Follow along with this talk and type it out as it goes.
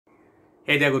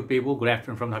Hey there, good people. Good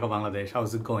afternoon from Dhaka, Bangladesh.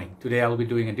 How's it going? Today I'll be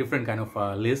doing a different kind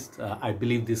of list. I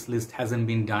believe this list hasn't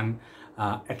been done.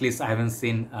 At least I haven't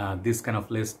seen this kind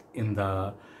of list in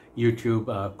the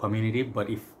YouTube community. But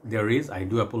if there is, I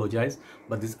do apologize.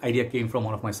 But this idea came from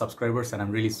one of my subscribers and I'm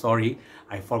really sorry.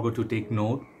 I forgot to take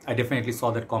note. I definitely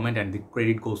saw that comment and the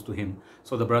credit goes to him.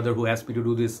 So the brother who asked me to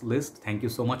do this list, thank you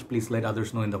so much. Please let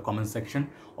others know in the comment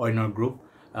section or in our group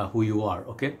who you are,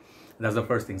 okay? That's the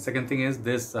first thing. Second thing is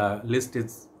this list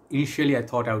is initially I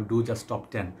thought I would do just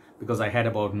top 10 because I had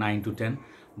about 9 to 10.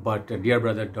 But dear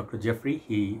brother Dr. Jafferi,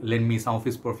 he lent me some of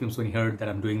his perfumes when he heard that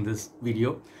I'm doing this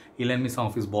video. He lent me some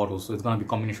of his bottles. So it's going to be a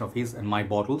combination of his and my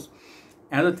bottles.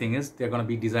 Another thing is they're going to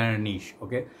be designer niche.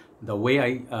 Okay. The way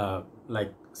I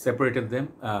separated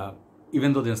them,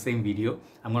 even though they're the same video,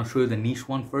 I'm going to show you the niche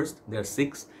one first. There are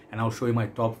 6 and I'll show you my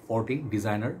top 14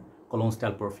 designer cologne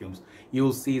style perfumes.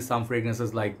 You'll see some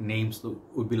fragrances like names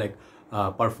would be like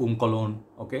Parfum Cologne,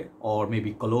 okay, or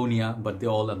maybe Colonia, but they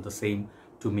all are the same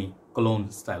to me, cologne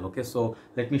style. Okay, so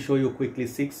let me show you quickly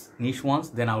 6 niche ones,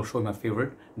 then I'll show you my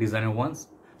favorite designer ones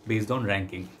based on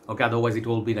ranking. Okay, otherwise it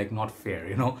will be like not fair,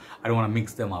 you know. I don't want to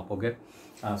mix them up. Okay,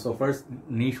 so first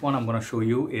niche one I'm going to show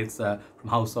you, it's from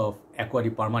house of Acqua di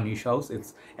Parma, niche house.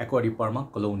 It's Acqua di Parma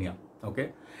Colonia.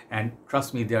 Okay, and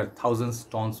trust me, there are thousands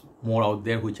tons more out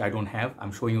there which I don't have.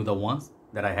 I'm showing you the ones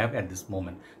that I have at this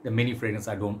moment. The many fragrances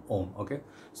I don't own. Okay,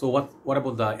 so what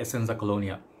about the ESsenza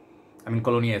Colonia? I mean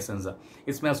Colonia ESsenza.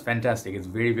 It smells fantastic. It's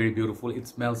very, very beautiful. It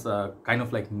smells kind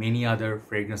of like many other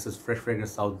fragrances, fresh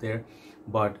fragrances out there.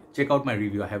 But check out my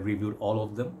review. I have reviewed all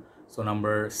of them. So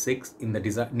number 6 in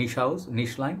the niche house,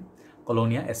 niche line,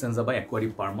 Colonia ESsenza by Acqua di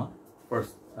Parma.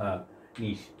 First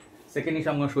niche. Second niche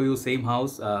I'm going to show you same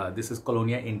house. This is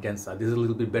Colonia Intensa. This is a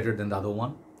little bit better than the other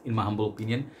one in my humble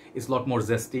opinion. It's a lot more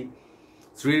zesty.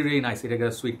 It's really, really nice. It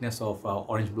has a sweetness of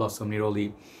orange blossom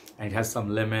neroli, and it has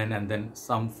some lemon and then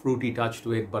some fruity touch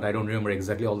to it, but I don't remember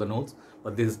exactly all the notes.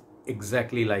 But this is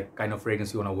exactly like kind of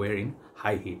fragrance you want to wear in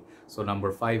high heat. So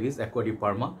number 5 is Acqua di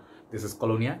Parma. This is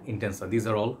Colonia Intensa. These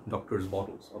are all doctor's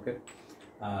bottles. Okay.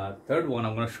 Third one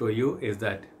I'm going to show you is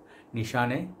that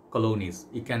Nishane Colognize.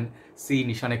 You can see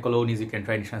Nishane Colognize, you can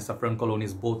try Nishane Saffron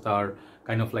Colognize. Both are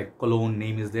kind of like cologne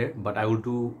name is there, but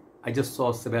I just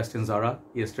saw Sebastian Zara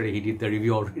yesterday. He did the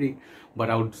review already, but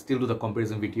I would still do the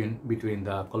comparison between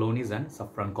the Colognize and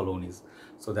Saffron Colognize.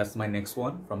 So that's my next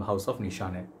one from house of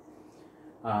Nishane.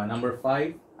 Number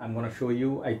 5 I'm going to show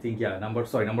you, I think, yeah, number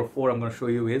 4 I'm going to show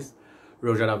you is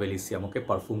Roja of Elysium. Okay,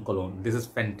 Parfum Cologne. This is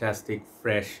fantastic,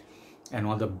 fresh, and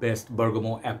one of the best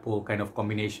bergamot apple kind of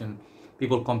combination.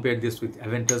 People compare this with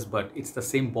Aventus, but it's the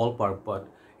same ballpark, but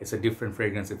it's a different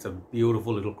fragrance. It's a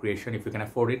beautiful little creation. If you can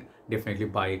afford it, definitely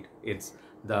buy it. It's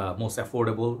the most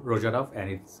affordable Roja, and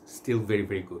it's still very,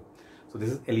 very good. So this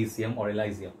is Elysium or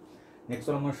Elysium. Next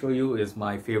one I'm going to show you is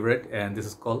my favorite, and this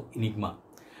is called Enigma.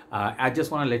 I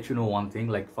just want to let you know one thing,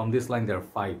 like from this line there are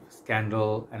 5.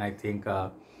 Scandal, and I think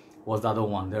was the other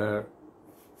one. There are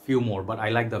few more, but I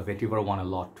like the vetiver one a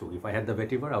lot too. If I had the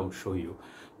vetiver I would show you,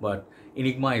 but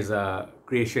Enigma is a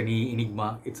creation.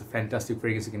 Enigma, it's a fantastic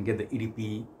fragrance. You can get the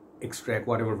EDP extract,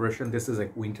 whatever version. This is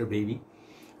like winter baby.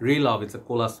 Really love. It's a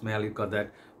cola smell. It got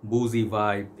that boozy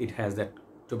vibe. It has that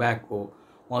tobacco.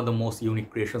 One of the most unique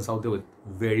creations out there with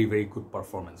very, very good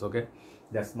performance. Okay,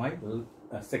 that's my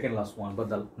second last one. But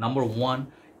the number 1,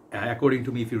 according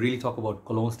to me, if you really talk about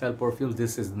cologne style perfumes,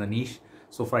 this is in the niche.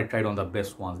 So far I tried on the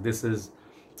best ones. This is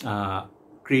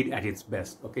Creed at its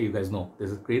best. Okay, you guys know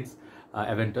this is Creed's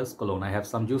Aventus cologne. I have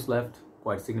some juice left,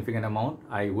 quite significant amount.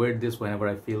 I wear this whenever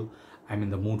I feel I'm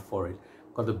in the mood for it.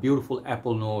 Got the beautiful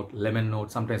apple note, lemon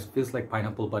note. Sometimes it feels like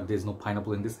pineapple, but there's no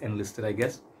pineapple in this, enlisted I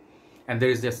guess. And there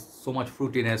is just so much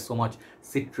fruitiness, so much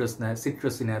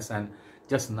citrusiness, and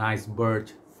just nice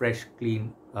birch, fresh,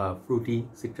 clean, fruity,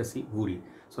 citrusy, woody.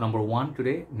 So number 1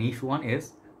 today, niche one,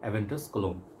 is Aventus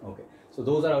cologne. Okay, so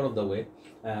those are out of the way.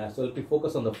 So let me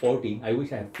focus on the 14. I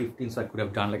wish I had 15, so I could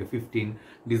have done like a 15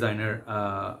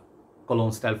 designer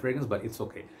cologne style fragrance, but it's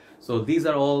okay. So these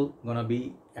are all gonna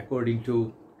be according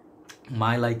to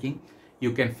my liking.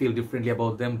 You can feel differently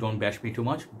about them. Don't bash me too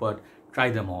much, but try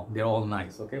them all. They're all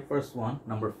nice. Okay, first one,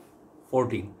 number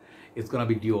 14, it's gonna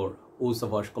be Dior Eau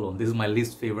Sauvage Cologne. This is my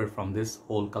least favorite from this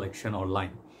whole collection or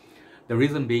line. The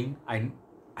reason being, I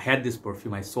had this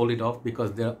perfume, I sold it off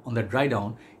because on the dry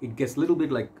down it gets a little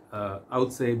bit like I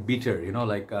would say bitter, you know,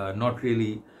 like not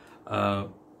really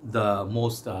the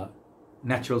most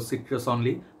natural citrus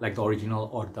only like the original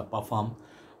or the Parfum.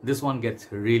 This one gets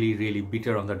really, really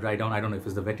bitter on the dry down. I don't know if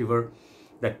it's the vetiver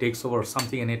that takes over or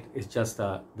something in it. It's just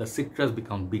the citrus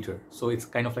becomes bitter, so it's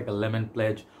kind of like a lemon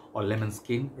pledge or lemon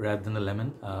skin rather than a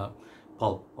lemon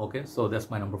pulp. Okay, so that's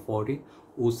my number 40,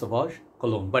 Eau Sauvage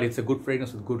Cologne. But it's a good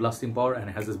fragrance with good lasting power, and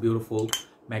it has this beautiful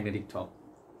magnetic top.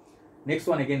 Next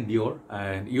one, again Dior,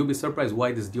 and you'll be surprised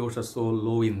why these Diors are so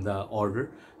low in the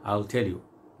order. I'll tell you.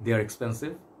 They are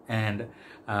expensive, and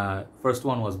first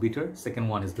one was bitter, second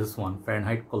one is this one,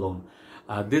 Fahrenheit Cologne.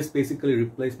 This basically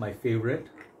replaced my favorite,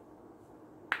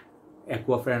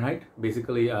 Acqua Fahrenheit.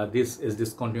 Basically this is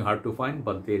discontinued, hard to find,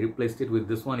 but they replaced it with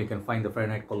this one. You can find the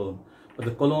Fahrenheit Cologne, but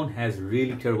the Cologne has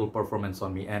really terrible performance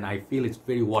on me, and I feel it's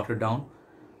very watered down,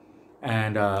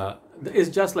 and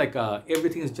it's just like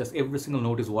everything is just, every single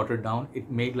note is watered down.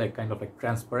 It made like kind of like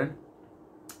transparent,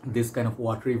 this kind of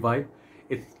watery vibe.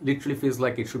 It literally feels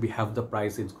like it should be half the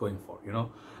price it's going for, you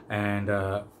know. And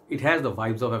it has the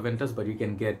vibes of Aventus, but you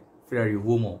can get Ferrari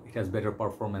Vumo. It has better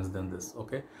performance than this,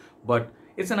 okay. But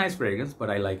it's a nice fragrance, but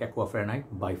I like Acqua Fahrenheit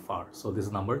by far. So this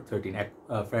is number 13,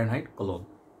 Fahrenheit Cologne.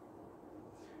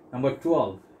 Number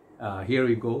 12, here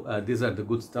we go. These are the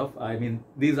good stuff. I mean,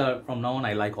 these are, from now on,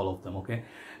 I like all of them, okay.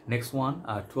 Next one,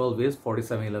 12 is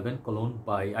 4711 Cologne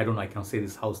by, I don't know, I can't say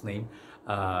this house name.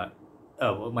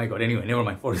 Oh my god, anyway, never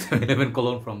mind. 4711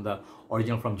 Cologne from the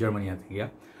original from Germany, I think. Yeah,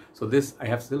 so this, I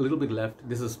have still a little bit left.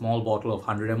 This is a small bottle of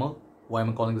 100 ml. Why am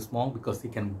I calling this small? Because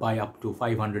you can buy up to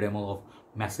 500 ml of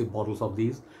massive bottles of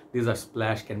these. These are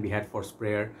splash, can be had for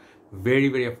sprayer. Very,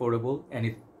 very affordable, and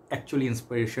it actually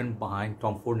inspiration behind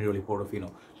Tom Ford Neroli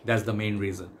Portofino. That's the main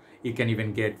reason. You can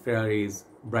even get Ferraris,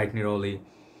 Bright Neroli.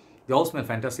 They all smell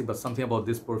fantastic, but something about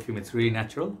this perfume, it's really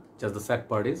natural. Just the sad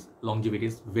part is longevity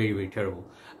is very, very terrible.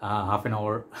 Half an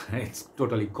hour, it's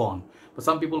totally gone. But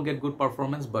some people get good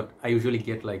performance, but I usually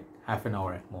get like half an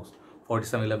hour at most.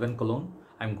 4711 Cologne,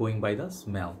 I'm going by the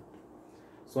smell.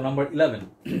 So number 11,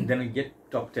 then we get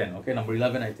top 10. Okay, number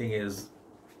 11 I think is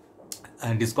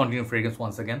a discontinued fragrance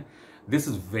once again. This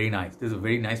is very nice. This is a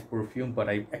very nice perfume, but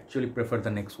I actually prefer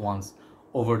the next ones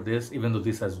over this, even though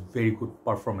this has very good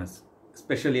performance.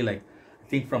 Especially like, I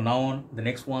think from now on, the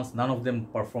next ones, none of them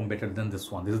perform better than this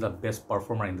one. This is the best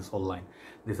performer in this whole line.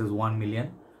 This is 1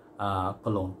 million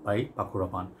Cologne by Paco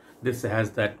Rabanne. This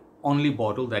has that only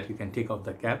bottle that you can take out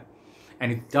the cap,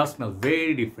 and it does smell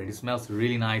very different. It smells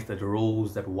really nice, that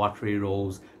rose, that watery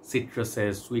rose,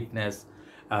 citruses, sweetness.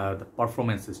 The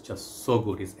performance is just so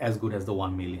good. It's as good as the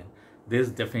 1 million. This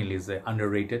definitely is an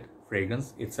underrated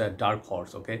fragrance. It's a dark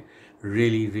horse, okay.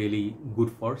 Really, really good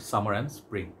for summer and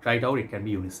spring. Try it out, it can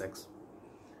be unisex.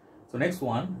 So next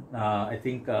one, I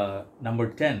think number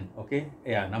 10, okay.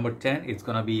 Yeah, number 10, it's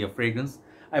gonna be a fragrance.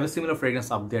 I have a similar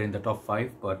fragrance up there in the top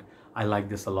 5, but I like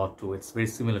this a lot too. It's very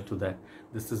similar to that.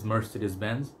 This is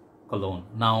Mercedes-Benz Cologne.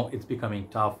 Now it's becoming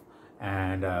tough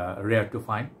and rare to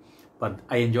find, but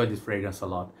I enjoy this fragrance a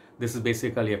lot. This is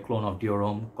basically a clone of Dior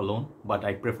Homme Cologne, but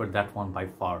I prefer that one by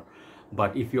far.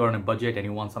 But if you are on a budget and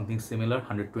you want something similar,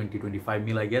 120-25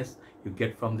 ml, I guess, you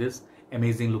get from this.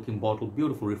 Amazing looking bottle,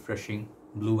 beautiful, refreshing,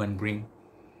 blue and green.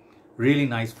 Really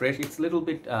nice, fresh. It's a little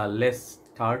bit less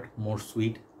tart, more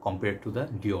sweet compared to the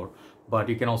Dior. But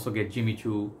you can also get Jimmy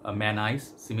Choo Man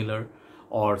Eyes, similar,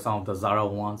 or some of the Zara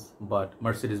ones. But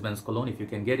Mercedes-Benz Cologne, if you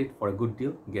can get it for a good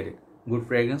deal, get it. Good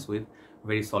fragrance with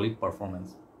very solid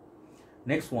performance.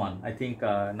 Next one, I think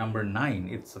number 9,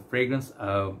 it's a fragrance.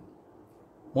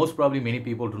 Most probably many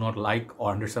people do not like or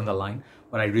understand the line,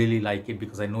 but I really like it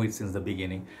because I know it since the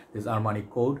beginning. This Armani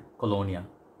Code Colonia.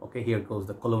 Okay, here goes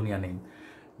the Colonia name.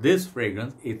 This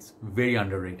fragrance, it's very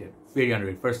underrated. Very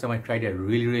underrated. First time I tried it, I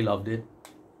really, really loved it.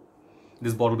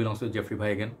 This bottle belongs to Jafferi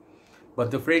bhai again.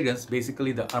 But the fragrance,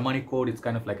 basically the Armani Code, it's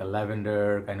kind of like a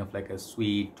lavender, kind of like a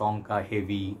sweet, tonka,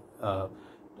 heavy,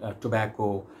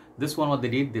 tobacco. This one, what they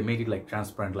did, they made it like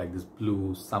transparent, like this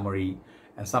blue, summery.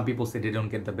 And some people say they don't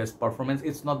get the best performance.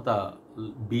 It's not the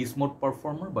beast mode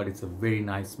performer, but it's a very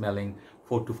nice smelling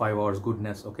 4 to 5 hours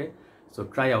goodness, okay. So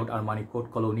try out Armani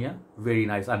Code Colonia. Very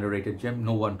nice, underrated gem.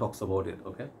 No one talks about it,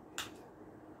 okay.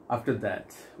 After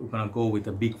that, we're gonna go with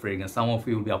a big fragrance. Some of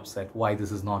you will be upset why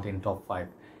this is not in top 5.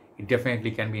 It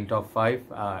definitely can be in top 5.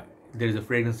 There is a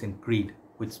fragrance in Creed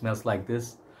which smells like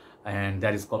this, and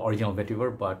that is called Original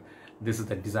Vetiver, but this is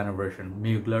the designer version,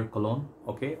 Mugler Cologne,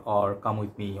 okay, or Come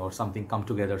With Me or something, Come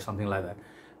Together, something like that,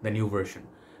 the new version.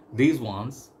 These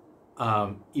ones,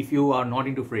 if you are not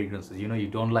into fragrances, you know, you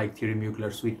don't like Thierry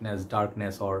Mugler sweetness,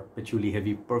 darkness, or patchouli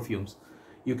heavy perfumes,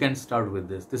 you can start with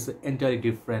this. This is entirely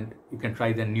different. You can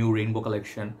try the new Rainbow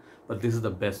collection, but this is the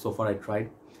best so far I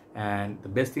tried. And the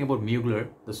best thing about Mugler,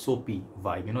 the soapy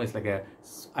vibe, you know, it's like a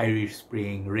Irish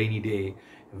spring, rainy day,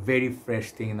 very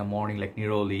fresh thing in the morning, like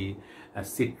neroli,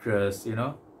 citrus, you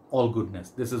know, all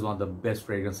goodness. This is one of the best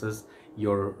fragrances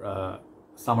your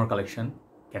summer collection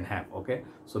can have. Okay,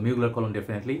 so Mugler cologne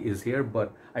definitely is here,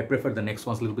 but I prefer the next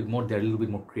ones a little bit more. They're a little bit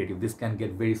more creative. This can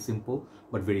get very simple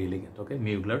but very elegant. Okay,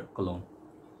 Mugler cologne.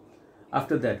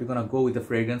 After that, we're gonna go with the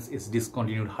fragrance. It's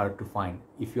discontinued, hard to find.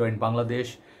 If you are in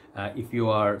Bangladesh, if you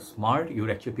are smart, you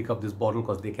would actually pick up this bottle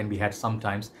because they can be had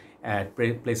sometimes at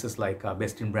places like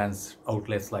Best in Brands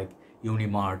outlets like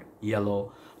Unimart,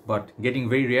 Yellow, but getting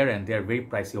very rare and they are very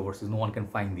pricey overseas. No one can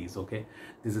find these. Okay,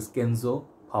 this is Kenzo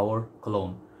Power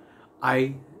Cologne.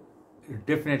 I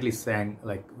definitely sang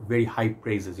like very high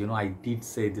praises. You know, I did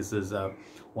say this is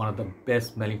one of the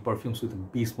best smelling perfumes with a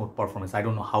beast mode performance. I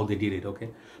don't know how they did it. Okay,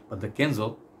 but the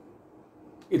Kenzo,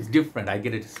 it's different. I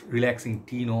get it. It's relaxing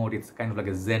tea note. It's kind of like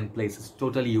a zen place. It's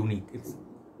totally unique. It's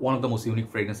one of the most unique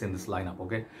fragrances in this lineup.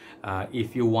 Okay,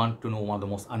 if you want to know one of the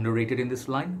most underrated in this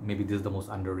line, maybe this is the most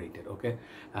underrated. Okay,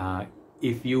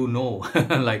 if you know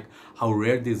like how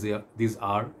rare these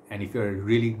are, and if you're a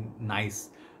really nice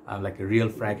like a real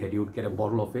frag head, you would get a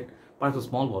bottle of it, but it's a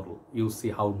small bottle. You'll see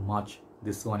how much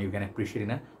this one you can appreciate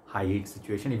in a high heat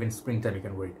situation. Even springtime you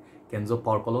can wear it. Kenzo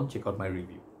Power Cologne. Check out my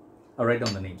review. I'll write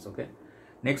down the names. Okay,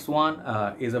 next one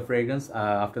is a fragrance.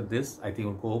 After this, I think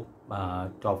we'll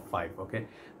go top 5. Okay,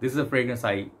 this is a fragrance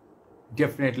I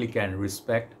definitely can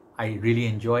respect. I really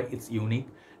enjoy. It's unique.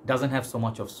 Doesn't have so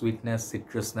much of sweetness,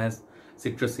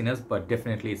 citrusiness, but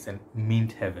definitely it's a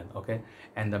mint heaven. Okay,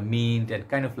 and the mint and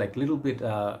kind of like little bit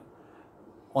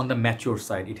on the mature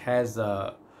side. It has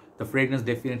the fragrance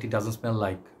definitely doesn't smell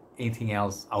like anything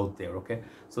else out there. Okay,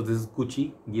 so this is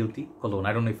Gucci Guilty Cologne.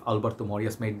 I don't know if Alberto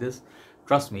Morias made this.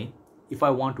 Trust me, if I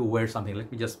want to wear something,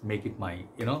 let me just make it my,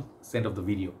 you know, scent of the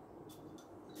video.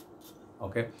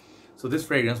 Okay, so this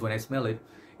fragrance, when I smell it,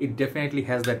 it definitely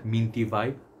has that minty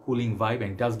vibe, cooling vibe,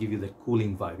 and it does give you that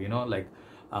cooling vibe, you know, like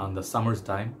the summer's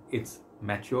time. It's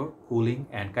mature, cooling,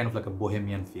 and kind of like a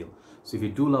bohemian feel. So if you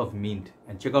do love mint,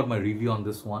 and check out my review on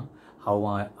this one,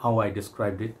 how I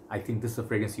described it. I think this is a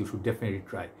fragrance you should definitely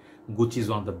try. Gucci is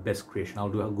one of the best creation. I'll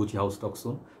do a Gucci house talk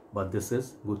soon, but this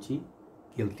is Gucci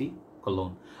Guilty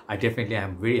Cologne. I definitely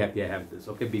am very happy I have this.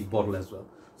 Okay, big bottle as well.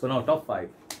 So now top 5.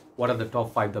 What are the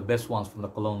top 5, the best ones from the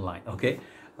cologne line? Okay,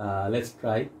 let's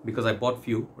try, because I bought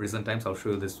few recent times. I'll show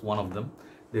you this one of them.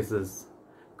 This is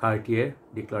Cartier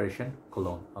Declaration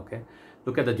Cologne. Okay,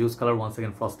 look at the juice color once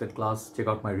again, frosted glass. Check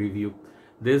out my review.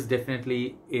 This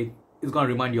definitely it is going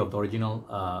to remind you of the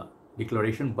original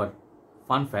Declaration, but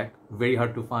fun fact, very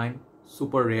hard to find,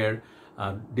 super rare,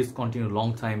 discontinued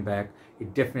long time back.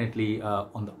 It definitely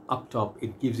on the up top,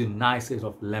 it gives you nice taste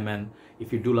of lemon.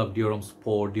 If you do love Dior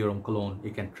Sport, Dior Cologne, you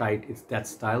can try it. It's that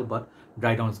style, but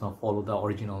dry down is going to follow the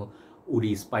original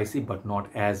woody, spicy, but not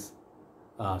as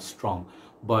strong.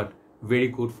 But very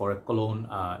good for a cologne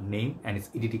name, and it's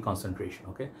EDT concentration.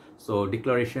 Okay, so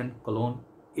Declaration Cologne,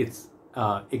 it's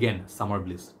again summer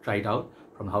bliss. Try it out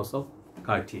from the house of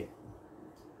Cartier.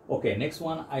 Okay, next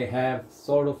one I have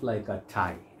sort of like a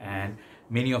tie, and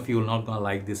many of you are not gonna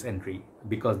like this entry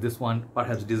because this one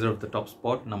perhaps deserves the top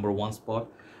spot, number 1 spot.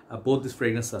 Both these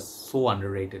fragrances are so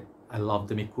underrated. I love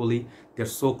them equally. They're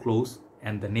so close,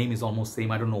 and the name is almost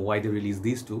same. I don't know why they released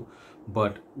these two,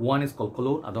 but one is called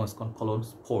Cologne, other one is called Cologne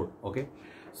Sport. Okay,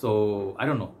 so I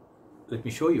don't know. Let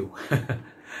me show you.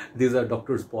 These are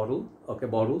doctor's bottles.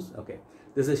 Okay,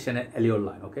 this is Chanel Allure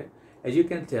line. Okay, as you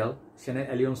can tell, Chanel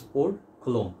Allure Sport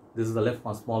Cologne. This is the left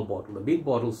one, small bottle. The big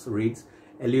bottle reads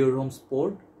Allure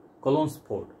Sport Cologne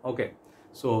Sport. Okay,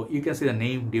 so you can see the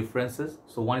name differences.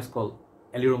 So one is called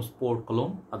Elysium Sport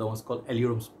Cologne, other one is called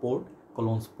Elysium Sport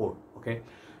Cologne Sport. Okay,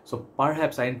 so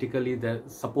perhaps identically, they're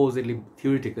supposedly,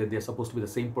 theoretically, they're supposed to be the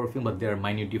same perfume, but there are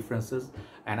minute differences.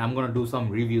 And I'm going to do some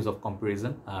reviews of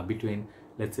comparison between,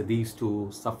 let's say, these two.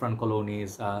 Saffron Cologne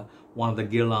is one of the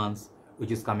Guerlains,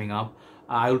 which is coming up.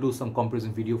 I'll do some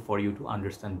comparison video for you to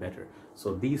understand better.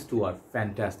 So these two are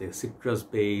fantastic. Citrus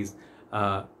base,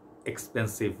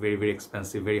 expensive, very, very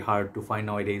expensive, very hard to find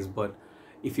nowadays. But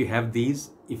if you have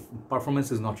these, if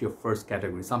performance is not your first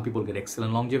category, some people get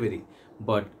excellent longevity,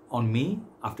 but on me,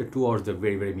 after 2 hours, they're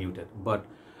very, very muted. But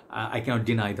I cannot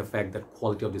deny the fact that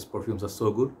quality of these perfumes are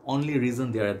so good. Only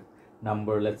reason they're at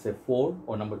number, let's say 4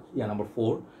 or number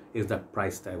 4 is the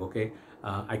price tag. Okay,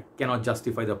 I cannot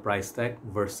justify the price tag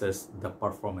versus the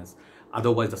performance.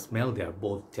 Otherwise, the smell, they are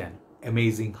both 10.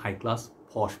 Amazing, high class,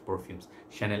 posh perfumes.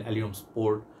 Chanel Elysium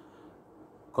Sport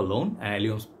Cologne and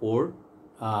Elysium Sport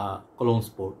Cologne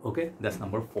Sport. Okay, that's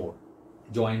number 4,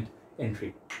 joint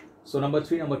entry. So number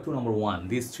 3, number 2, number 1,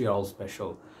 these 3 are all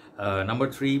special.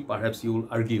 Number 3, perhaps you'll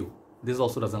argue, this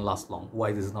also doesn't last long.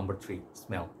 Why this is number 3?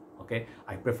 Smell. Okay,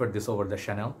 I prefer this over the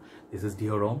Chanel. This is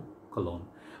Dior Homme Cologne.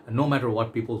 no matter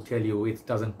what people tell you, it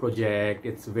doesn't project,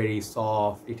 it's very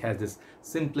soft, it has this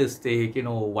simplistic, you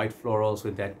know, white florals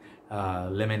with that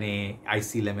lemonade,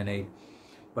 icy lemonade.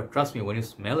 But trust me, when you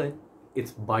smell it,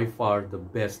 it's by far the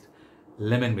best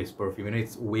lemon based perfume. You know,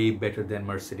 it's way better than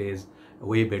Mercedes,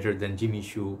 way better than Jimmy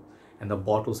Choo, and the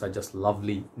bottles are just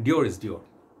lovely. Dior is Dior,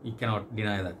 you cannot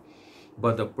deny that,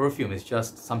 but the perfume is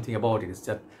just something about it. It's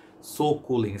just so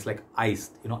cooling. It's like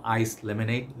iced, you know, iced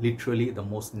lemonade, literally the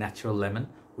most natural lemon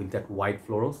with that white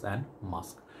florals and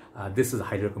musk. This is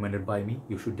highly recommended by me.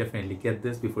 You should definitely get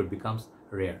this before it becomes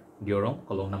rare. Dior Homme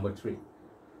Cologne number 3.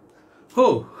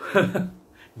 Oh,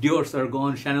 Dior's are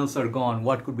gone, Chanel's are gone.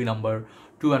 What could be number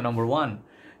 2 and number 1?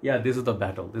 Yeah, this is the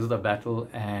battle. This is the battle,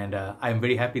 and I'm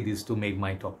very happy these two made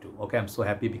my top 2. Okay, I'm so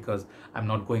happy because I'm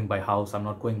not going by house, I'm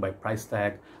not going by price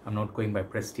tag, I'm not going by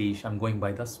prestige, I'm going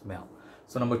by the smell.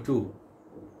 So number 2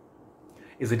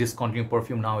 is a discontinued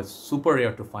perfume. Now it's super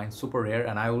rare to find, super rare,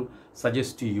 and I will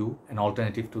suggest to you an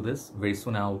alternative to this. Very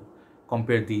soon I'll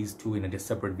compare these two in a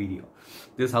separate video.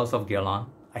 This House of Guerlain,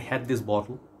 I had this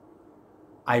bottle.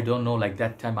 I don't know, like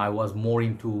that time I was more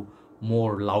into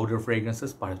more louder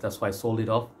fragrances, but that's why I sold it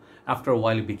off. After a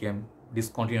while it became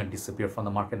discontinued and disappeared from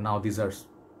the market. Now these are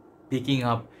picking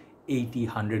up $80,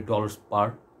 $100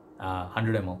 per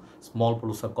 100 ml. Small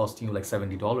bottles are costing you like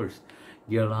 $70.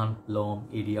 Guerlain, L'Homme,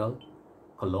 Ideal,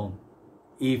 Cologne.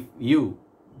 If you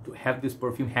have this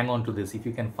perfume, hang on to this. If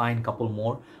you can find a couple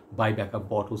more, buy backup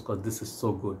bottles, because this is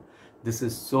so good. This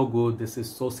is so good. This is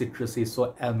so citrusy,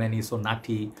 so almondy, so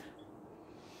nutty.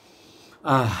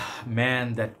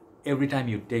 Man, that every time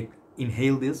you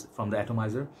inhale this from the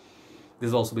atomizer.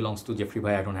 This also belongs to Jafferi,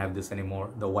 bhai. I don't have this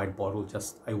anymore. The white bottle,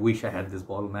 just I wish I had this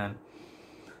bottle, man.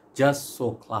 Just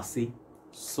so classy,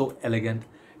 so elegant,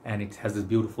 and it has these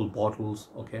beautiful bottles.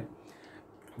 Okay,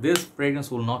 this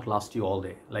fragrance will not last you all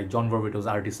day, like John Varvatos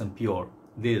Artisan Pure.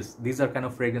 These are kind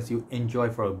of fragrance you enjoy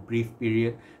for a brief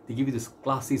period. They give you this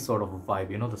classy sort of a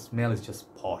vibe. You know, the smell is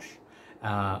just posh.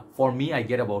 For me, I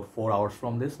get about 4 hours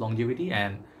from this longevity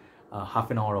and half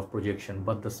an hour of projection.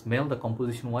 But the smell, the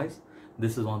composition wise,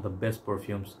 this is one of the best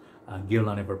perfumes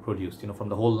Guerlain ever produced. You know, from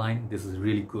the whole line, this is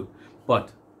really good.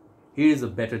 But here is a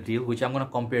better deal, which I'm going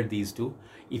to compare these two.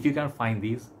 If you can find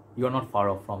these, you're not far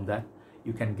off from that.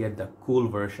 You can get the cool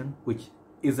version, which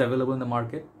is available in the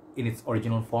market in its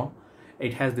original form.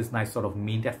 It has this nice sort of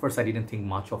mint. At first I didn't think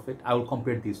much of it. I will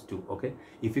compare these two. Okay,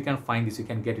 if you can find this, you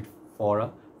can get it for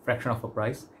a fraction of a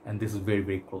price, and this is very,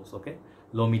 very close. Okay,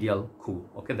 Low Medial Cool.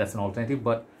 Okay, that's an alternative,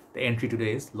 but the entry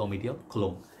today is Low Medial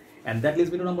Cologne. And that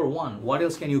leads me to number 1. What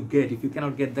else can you get if you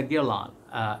cannot get the Guerlain?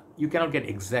 You cannot get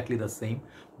exactly the same,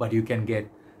 but you can get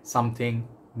something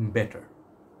better.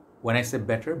 When I say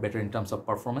better, better in terms of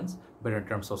performance, better in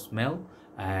terms of smell,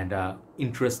 and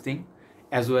interesting,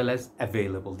 as well as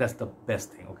available. That's the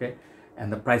best thing. Okay,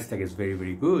 and the price tag is very,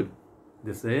 very good.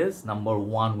 This is number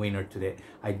 1 winner today.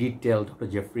 I did tell Dr.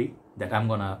 Jafferi that I'm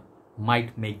gonna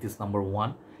might make this number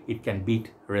 1. It can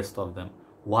beat rest of them.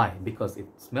 Why? Because it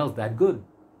smells that good.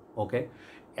 Okay,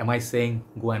 am I saying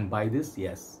go and buy this?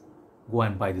 Yes, go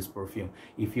and buy this perfume.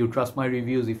 If you trust my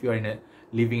reviews, if you are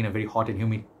living in a very hot and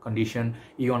humid condition,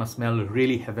 you want to smell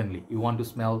really heavenly, you want to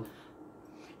smell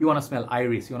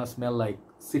iris, you want to smell like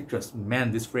citrus,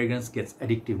 man, this fragrance gets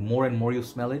addictive. More and more you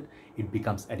smell it, it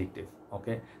becomes addictive.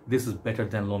 Okay, this is better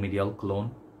than Low Medial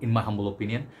Cologne, in my humble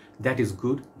opinion. That is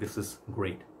good. This is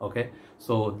great. Okay,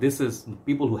 so this is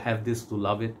people who have this to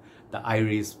love it. The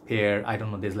iris, pear, I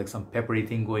don't know, there's like some peppery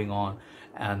thing going on,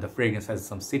 and the fragrance has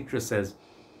some citruses.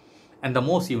 And the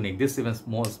most unique, this even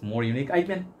more unique. I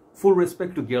can full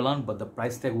respect to Guerlain, but the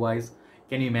price tag wise,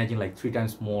 can you imagine like 3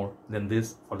 times more than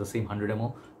this for the same 100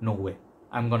 ml? No way.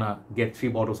 I'm gonna get 3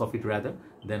 bottles of it rather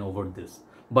than over this.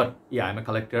 But yeah, I'm a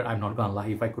collector. I'm not gonna lie.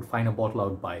 If I could find a bottle, I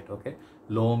would buy it. Okay,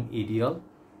 L'Homme Ideal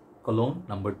Cologne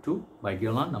number 2 by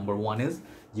Guerlain. Number 1 is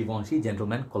Givenchy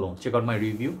Gentleman Cologne. Check out my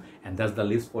review, and that's the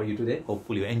list for you today.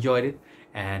 Hopefully you enjoyed it,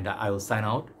 and I will sign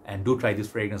out. And do try these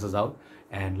fragrances out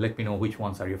and let me know which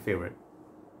ones are your favorite.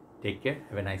 Take care.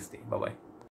 Have a nice day. Bye bye.